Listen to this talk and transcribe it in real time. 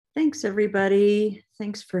Thanks, everybody.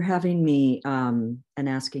 Thanks for having me and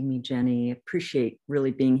asking me, Jenny. Appreciate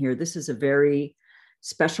really being here. This is a very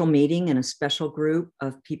special meeting and a special group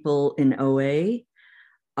of people in OA,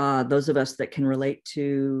 those of us that can relate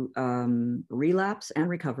to relapse and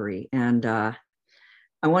recovery. And I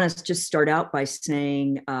want to just start out by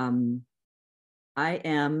saying I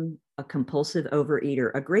am a compulsive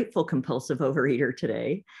overeater, a grateful compulsive overeater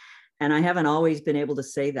today. And I haven't always been able to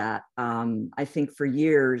say that. I think for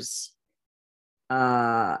years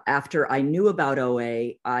after I knew about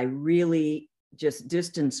OA, I really just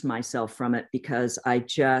distanced myself from it because I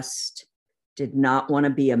just did not want to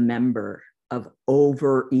be a member of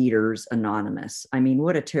Overeaters Anonymous. I mean,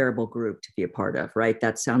 what a terrible group to be a part of, right?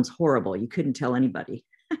 That sounds horrible. You couldn't tell anybody.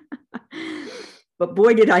 But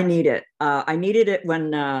boy, did I need it. I needed it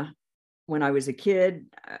when I was a kid.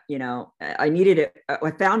 I needed it.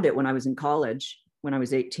 I found it when I was in college, when I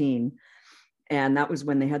was 18. And that was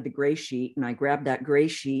when they had the gray sheet. And I grabbed that gray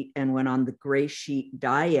sheet and went on the gray sheet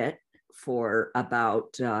diet for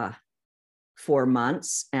about 4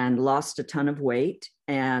 months and lost a ton of weight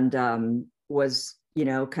and was,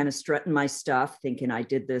 kind of strutting my stuff, thinking I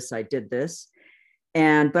did this.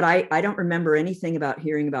 But I don't remember anything about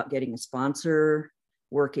hearing about getting a sponsor,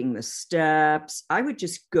 working the steps. I would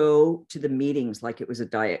just go to the meetings like it was a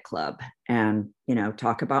diet club and,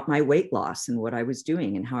 talk about my weight loss and what I was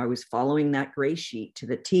doing and how I was following that gray sheet to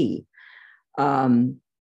the T. And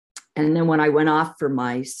then when I went off for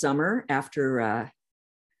my summer after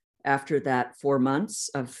that 4 months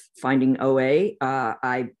of finding OA,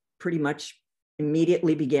 I pretty much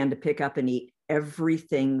immediately began to pick up and eat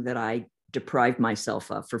everything that I deprived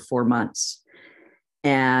myself of for 4 months.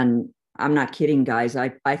 And I'm not kidding, guys.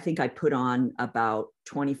 I think I put on about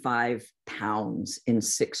 25 pounds in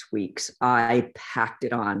 6 weeks. I packed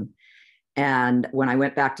it on. And when I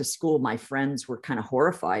went back to school, my friends were kind of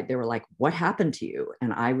horrified. They were like, "What happened to you?"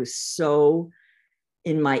 And I was so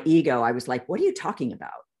in my ego. I was like, "What are you talking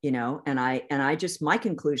about?" And my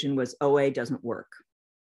conclusion was OA doesn't work.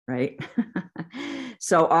 Right.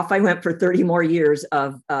 So off I went for 30 more years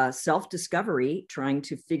of self-discovery, trying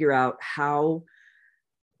to figure out how,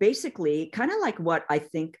 basically kind of like what I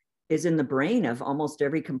think is in the brain of almost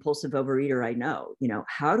every compulsive overeater I know.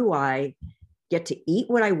 How do I get to eat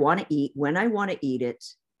what I want to eat when I want to eat it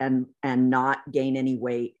and not gain any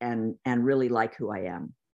weight and really like who I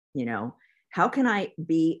am? How can I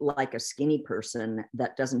be like a skinny person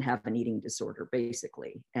that doesn't have an eating disorder,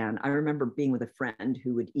 basically? And I remember being with a friend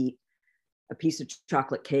who would eat a piece of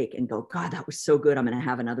chocolate cake and go, "God, that was so good. I'm going to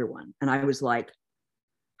have another one." And I was like,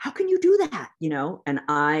 "How can you do that?" And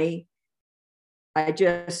I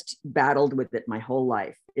just battled with it my whole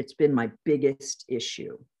life. It's been my biggest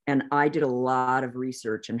issue. And I did a lot of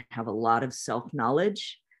research and have a lot of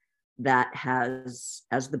self-knowledge that has,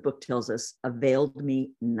 as the book tells us, availed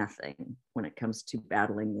me nothing when it comes to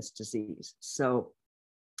battling this disease. So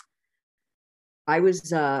I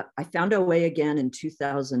found OA again in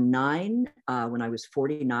 2009 when I was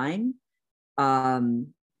 49.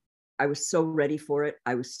 I was so ready for it.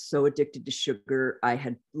 I was so addicted to sugar. I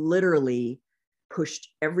had literally pushed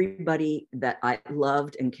everybody that I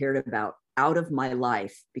loved and cared about out of my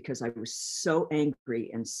life because I was so angry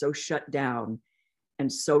and so shut down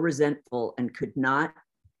and so resentful and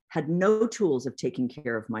had no tools of taking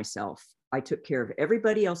care of myself. I took care of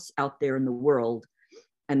everybody else out there in the world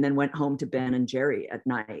and then went home to Ben and Jerry at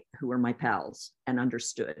night, who were my pals and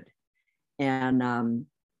understood. And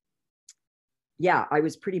I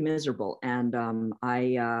was pretty miserable. And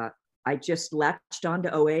I just latched onto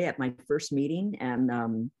OA at my first meeting.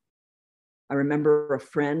 And I remember a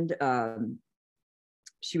friend,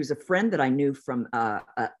 she was a friend that I knew from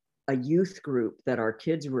a youth group that our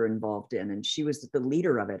kids were involved in. And she was the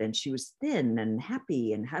leader of it. And she was thin and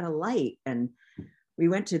happy and had a light. And we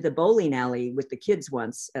went to the bowling alley with the kids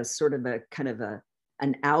once as sort of a kind of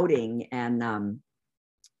an outing. And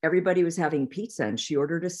everybody was having pizza and she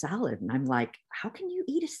ordered a salad. And I'm like, "How can you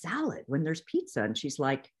eat a salad when there's pizza?" And she's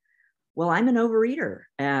like, "Well, I'm an overeater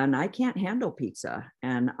and I can't handle pizza.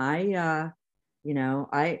 And I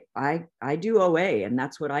do OA and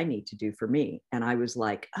that's what I need to do for me." And I was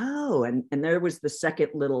like, "Oh," and there was the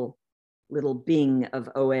second little bing of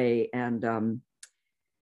OA. And,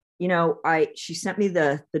 she sent me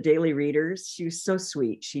the daily readers. She was so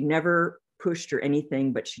sweet. She never pushed or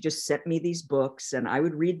anything, but she just sent me these books and I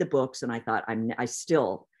would read the books. And I thought,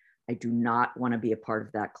 I do not want to be a part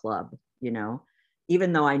of that club,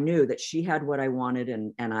 even though I knew that she had what I wanted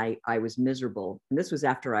and I was miserable. And this was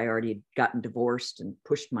after I already gotten divorced and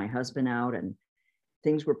pushed my husband out and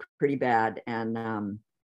things were pretty bad. And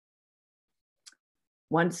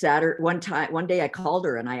one day I called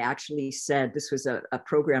her and I actually said, this was a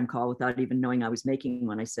program call without even knowing I was making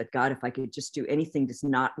one. I said, God, if I could just do anything to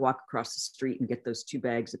not walk across the street and get those 2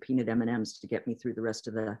 bags of peanut M&Ms to get me through the rest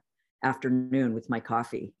of the afternoon with my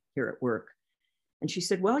coffee here at work. And she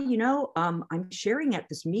said, well, I'm sharing at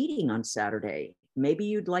this meeting on Saturday. Maybe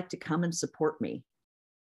you'd like to come and support me.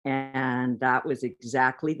 And that was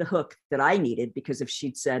exactly the hook that I needed, because if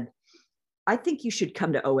she'd said, I think you should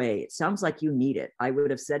come to OA, it sounds like you need it, I would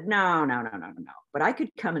have said, no. But I could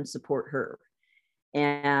come and support her.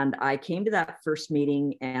 And I came to that first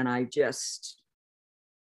meeting and I just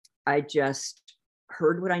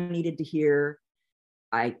heard what I needed to hear.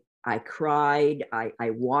 I cried. I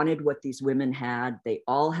wanted what these women had. They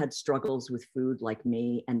all had struggles with food like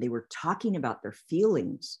me, and they were talking about their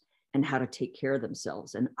feelings and how to take care of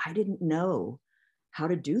themselves. And I didn't know how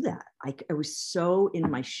to do that. I was so in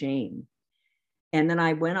my shame. And then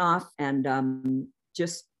I went off and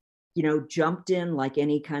just, jumped in like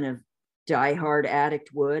any kind of diehard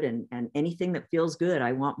addict would, and anything that feels good,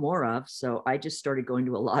 I want more of. So I just started going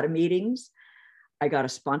to a lot of meetings. I got a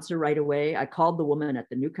sponsor right away. I called the woman at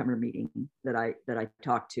the newcomer meeting that I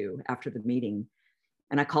talked to after the meeting.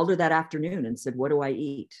 And I called her that afternoon and said, what do I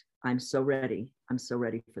eat? I'm so ready. I'm so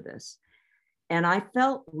ready for this. And I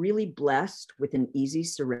felt really blessed with an easy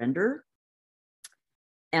surrender.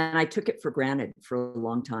 And I took it for granted for a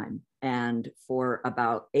long time. And for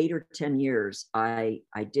about 8 or 10 years, I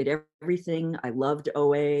did everything. I loved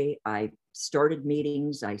OA. I started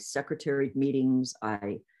meetings. I secretaried meetings.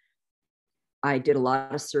 I did a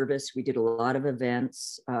lot of service. We did a lot of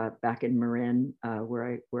events back in Marin,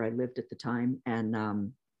 where I lived at the time. And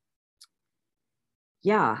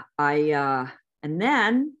and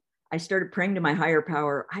then I started praying to my higher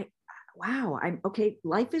power. I'm okay.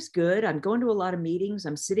 Life is good. I'm going to a lot of meetings.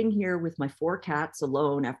 I'm sitting here with my 4 cats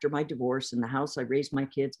alone after my divorce in the house I raised my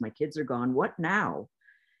kids. My kids are gone. What now?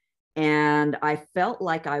 And I felt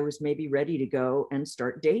like I was maybe ready to go and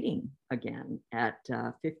start dating again at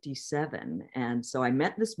 57. And so I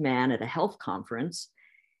met this man at a health conference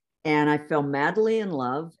and I fell madly in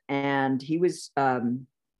love. And he was from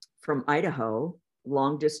Idaho,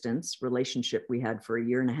 long distance relationship we had for 1.5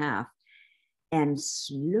 years. And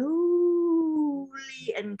slowly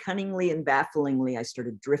and cunningly and bafflingly, I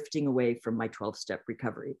started drifting away from my 12-step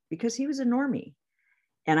recovery because he was a normie.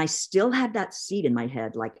 And I still had that seed in my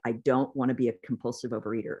head, like, I don't want to be a compulsive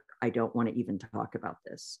overeater. I don't want to even talk about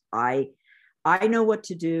this. I know what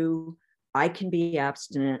to do. I can be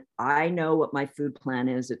abstinent. I know what my food plan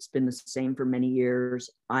is. It's been the same for many years.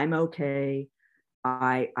 I'm okay.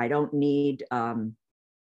 I don't need, I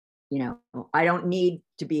don't need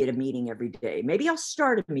to be at a meeting every day. Maybe I'll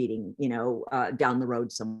start a meeting, down the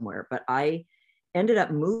road somewhere. But I ended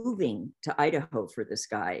up moving to Idaho for this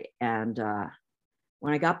guy. And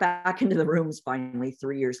when I got back into the rooms finally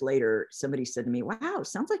 3 years later, somebody said to me, wow,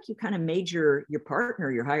 sounds like you kind of made your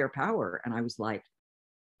partner your higher power. And I was like,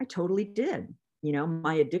 I totally did.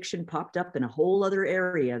 My addiction popped up in a whole other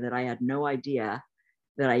area that I had no idea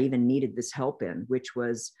that I even needed this help in, which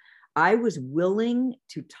was I was willing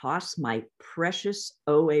to toss my precious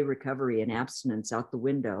OA recovery and abstinence out the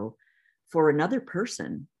window for another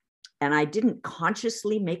person. And I didn't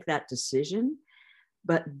consciously make that decision.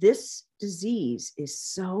 But this disease is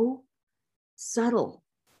so subtle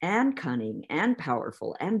and cunning and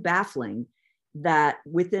powerful and baffling that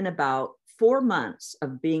within about 4 months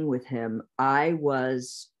of being with him, I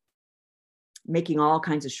was making all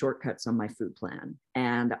kinds of shortcuts on my food plan.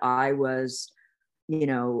 And I was,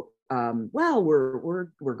 well,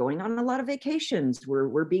 we're going on a lot of vacations.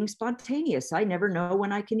 We're being spontaneous. I never know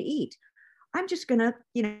when I can eat. I'm just going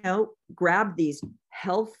to, grab these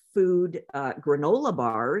health food granola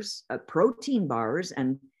bars, protein bars,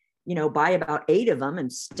 and, buy about 8 of them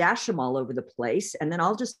and stash them all over the place. And then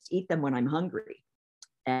I'll just eat them when I'm hungry.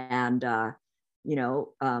 And,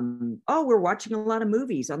 we're watching a lot of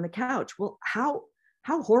movies on the couch. Well, how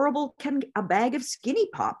horrible can a bag of Skinny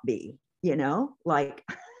Pop be? Like,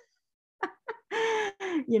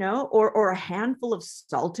 or a handful of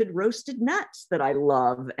salted roasted nuts that I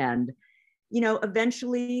love. And,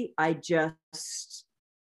 eventually I just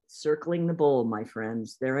circling the bowl, my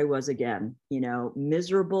friends. There I was again,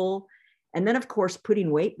 miserable. And then, of course,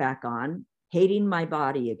 putting weight back on, hating my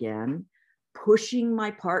body again, pushing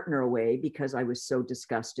my partner away because I was so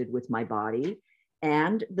disgusted with my body.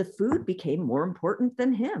 And the food became more important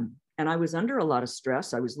than him. And I was under a lot of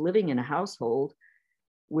stress. I was living in a household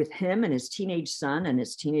with him and his teenage son, and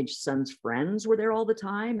his teenage son's friends were there all the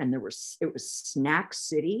time. And it was snack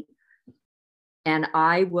city. And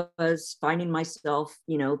I was finding myself,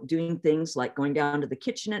 doing things like going down to the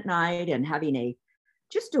kitchen at night and having a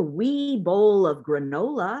just a wee bowl of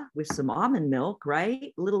granola with some almond milk,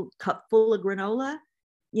 right? A little cup full of granola,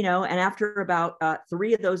 and after about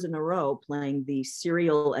 3 of those in a row, playing the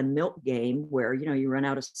cereal and milk game where, you run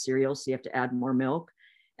out of cereal, so you have to add more milk.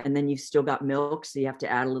 And then you've still got milk, so you have to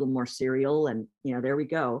add a little more cereal. And, there we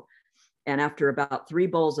go. And after about 3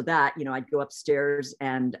 bowls of that, I'd go upstairs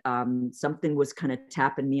and something was kind of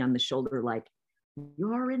tapping me on the shoulder, like,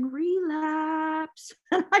 you're in relapse.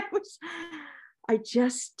 And I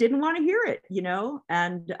just didn't want to hear it,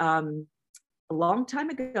 And a long time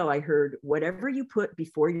ago, I heard, whatever you put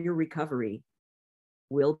before your recovery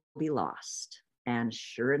will be lost. And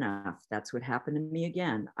sure enough, that's what happened to me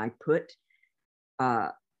again. I put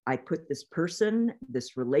this person,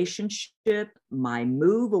 this relationship, my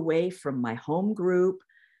move away from my home group.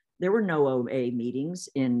 There were no OA meetings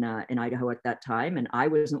in Idaho at that time, and I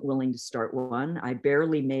wasn't willing to start one. I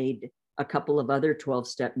barely made a couple of other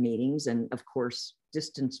 12-step meetings, and of course,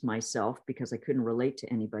 distanced myself because I couldn't relate to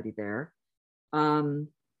anybody there.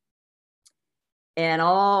 And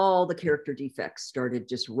all the character defects started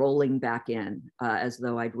just rolling back in as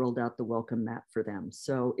though I'd rolled out the welcome mat for them.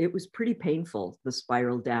 So it was pretty painful, the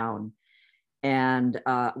spiral down. And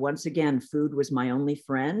once again, food was my only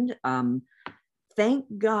friend. Thank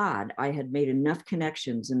God I had made enough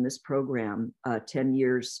connections in this program 10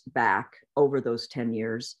 years back, over those 10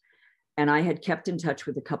 years. And I had kept in touch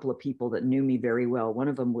with a couple of people that knew me very well. One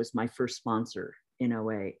of them was my first sponsor in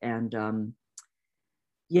OA. And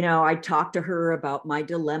I talked to her about my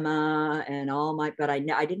dilemma and but I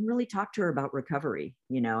didn't really talk to her about recovery.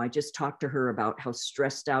 I just talked to her about how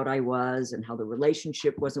stressed out I was and how the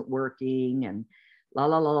relationship wasn't working and la,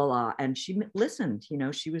 la, la, la, la. And she listened,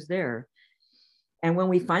 she was there. And when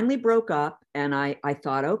we finally broke up and I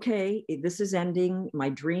thought, okay, this is ending. My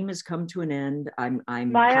dream has come to an end. I'm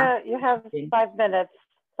Maya, you have 5 minutes.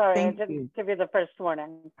 Sorry, Thank I didn't you. give you the first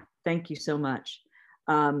warning. Thank you so much.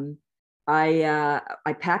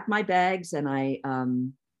 I packed my bags and I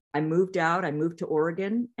moved out. I moved to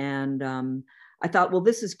Oregon, and I thought, well,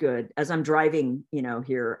 this is good. As I'm driving,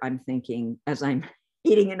 here, I'm thinking, as I'm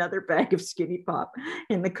eating another bag of Skinny Pop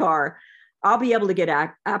in the car, I'll be able to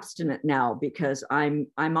get abstinent now because I'm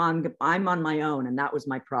on my own, and that was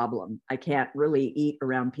my problem. I can't really eat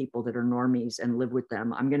around people that are normies and live with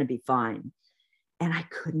them. I'm going to be fine. And I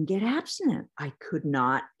couldn't get abstinent. I could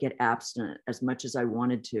not get abstinent as much as I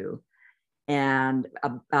wanted to. And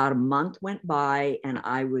about a month went by and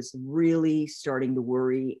I was really starting to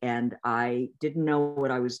worry, and I didn't know what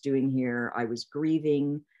I was doing here. I was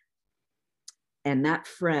grieving. And that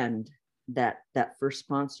friend, that first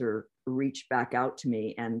sponsor, reached back out to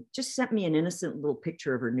me and just sent me an innocent little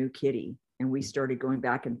picture of her new kitty. And we started going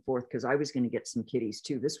back and forth because I was going to get some kitties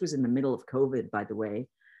too. This was in the middle of COVID, by the way.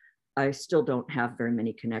 I still don't have very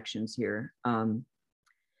many connections here. And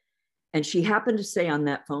she happened to say on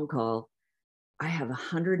that phone call, I have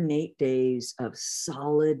 108 days of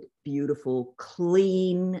solid, beautiful,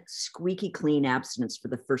 clean, squeaky clean abstinence for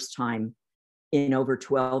the first time in over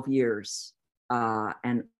 12 years.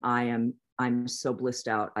 And I'm so blissed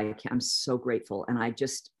out. I'm so grateful. And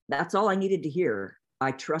that's all I needed to hear.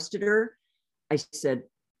 I trusted her. I said,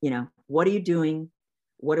 what are you doing?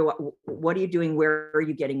 What are you doing? Where are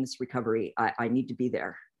you getting this recovery? I need to be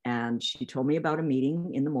there. And she told me about a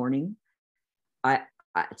meeting in the morning at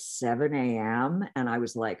 7 a.m. And I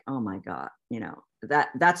was like, oh my God,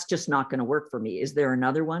 that's just not going to work for me. Is there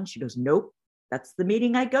another one? She goes, nope, that's the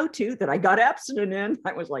meeting I go to that I got abstinent in.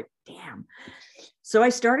 I was like, damn. So I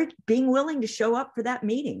started being willing to show up for that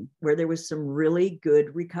meeting where there was some really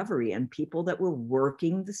good recovery and people that were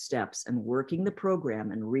working the steps and working the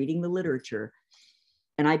program and reading the literature.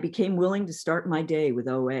 And I became willing to start my day with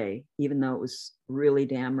OA, even though it was really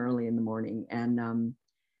damn early in the morning. And,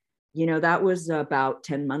 that was about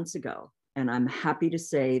 10 months ago. And I'm happy to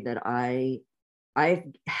say that I've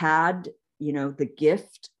had, the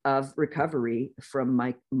gift of recovery from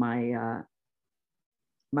my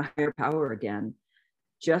higher power again,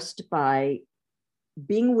 just by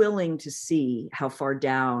being willing to see how far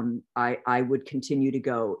down I would continue to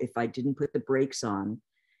go if I didn't put the brakes on.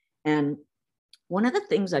 And one of the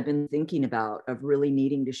things I've been thinking about of really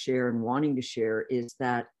needing to share and wanting to share is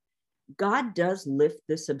that God does lift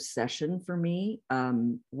this obsession for me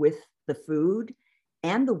with the food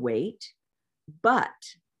and the weight, but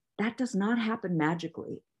that does not happen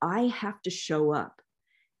magically. I have to show up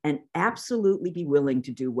and absolutely be willing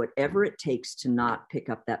to do whatever it takes to not pick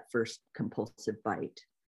up that first compulsive bite.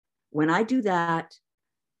 When I do that,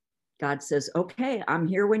 God says, okay, I'm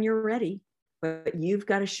here when you're ready, but you've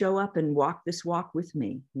got to show up and walk this walk with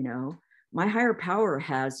me. My higher power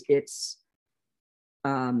has its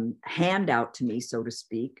handout to me, so to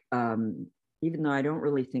speak. Even though I don't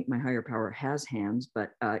really think my higher power has hands,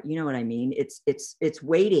 but you know what I mean? It's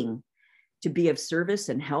waiting to be of service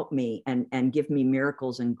and help me and give me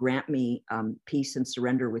miracles and grant me peace and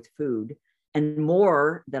surrender with food and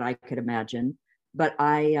more that I could imagine. But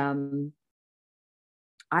I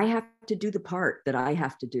have to do the part that I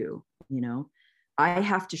have to do, you know. I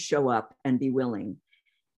have to show up and be willing.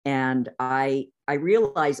 And I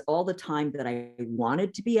realize all the time that I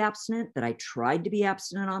wanted to be abstinent, that I tried to be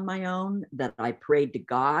abstinent on my own, that I prayed to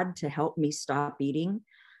God to help me stop eating.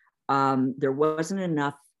 There wasn't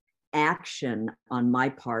enough action on my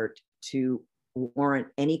part to warrant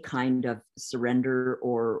any kind of surrender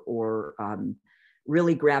or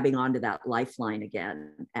really grabbing onto that lifeline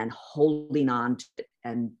again and holding on to it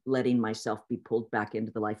and letting myself be pulled back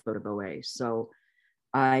into the lifeboat of OA. So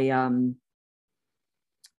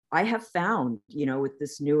I have found, you know, with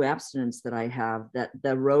this new abstinence that I have, that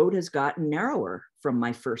the road has gotten narrower from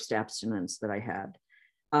my first abstinence that I had.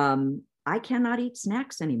 I cannot eat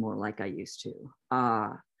snacks anymore like I used to.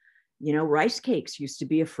 You know, rice cakes used to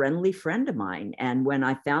be a friendly friend of mine. And when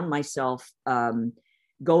I found myself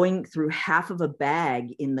going through half of a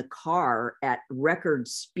bag in the car at record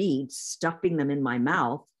speed, stuffing them in my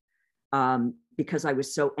mouth because I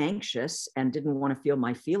was so anxious and didn't want to feel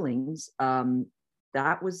my feelings,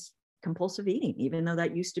 that was compulsive eating, even though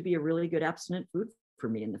that used to be a really good abstinent food for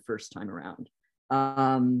me in the first time around.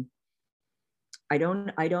 I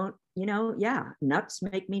don't, you know, yeah, nuts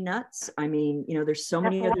make me nuts. I mean, you know, there's so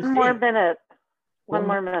many other things. One more minute. One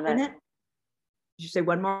more minute. Did you say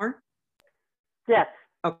one more? Yes.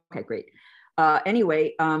 Okay, great.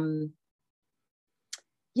 Anyway,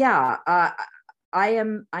 yeah,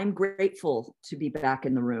 I'm grateful to be back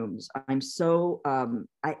in the rooms. I'm so,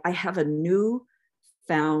 I have a new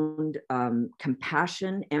found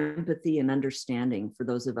compassion, empathy, and understanding for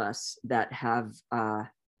those of us that have,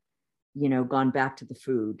 you know, gone back to the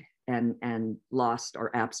food and lost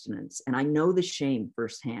our abstinence. And I know the shame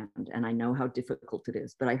firsthand, and I know how difficult it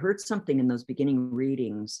is. But I heard something in those beginning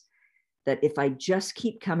readings that if I just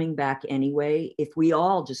keep coming back anyway, if we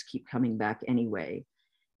all just keep coming back anyway,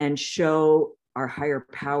 and show our higher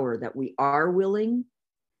power that we are willing,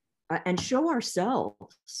 and show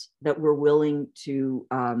ourselves that we're willing to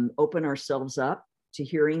open ourselves up to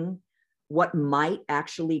hearing what might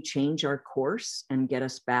actually change our course and get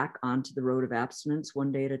us back onto the road of abstinence one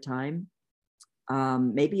day at a time.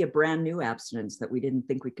 Maybe a brand new abstinence that we didn't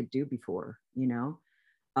think we could do before, you know,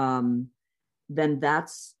 then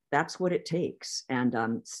that's what it takes.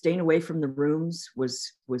 And staying away from the rooms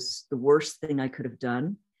was the worst thing I could have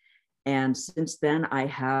done. And since then, I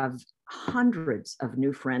have hundreds of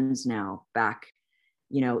new friends now back,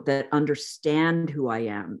 you know, that understand who I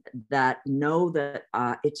am, that know that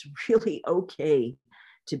it's really okay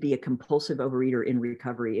to be a compulsive overeater in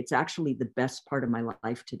recovery. It's actually the best part of my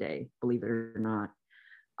life today, believe it or not.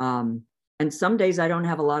 And some days I don't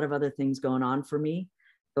have a lot of other things going on for me,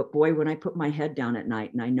 but boy, when I put my head down at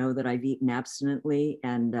night and I know that I've eaten abstinently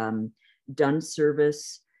and done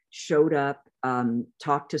service, showed up,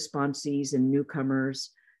 talked to sponsees and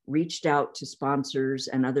newcomers, reached out to sponsors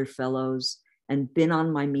and other fellows, and been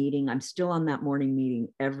on my meeting. I'm still on that morning meeting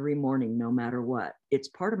every morning, no matter what. It's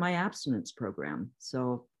part of my abstinence program.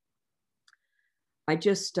 So I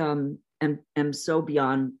just am so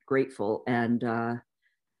beyond grateful. And,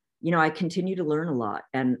 you know, I continue to learn a lot.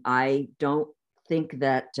 And I don't think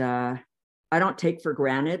that, I don't take for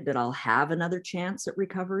granted that I'll have another chance at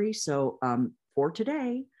recovery. So for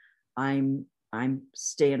today, I'm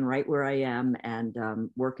staying right where I am and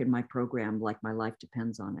working my program like my life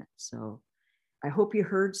depends on it. So I hope you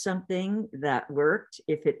heard something that worked.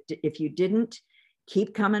 If you didn't,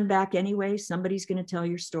 keep coming back anyway. Somebody's going to tell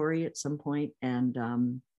your story at some point.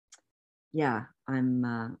 And yeah,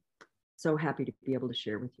 I'm so happy to be able to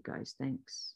share with you guys. Thanks.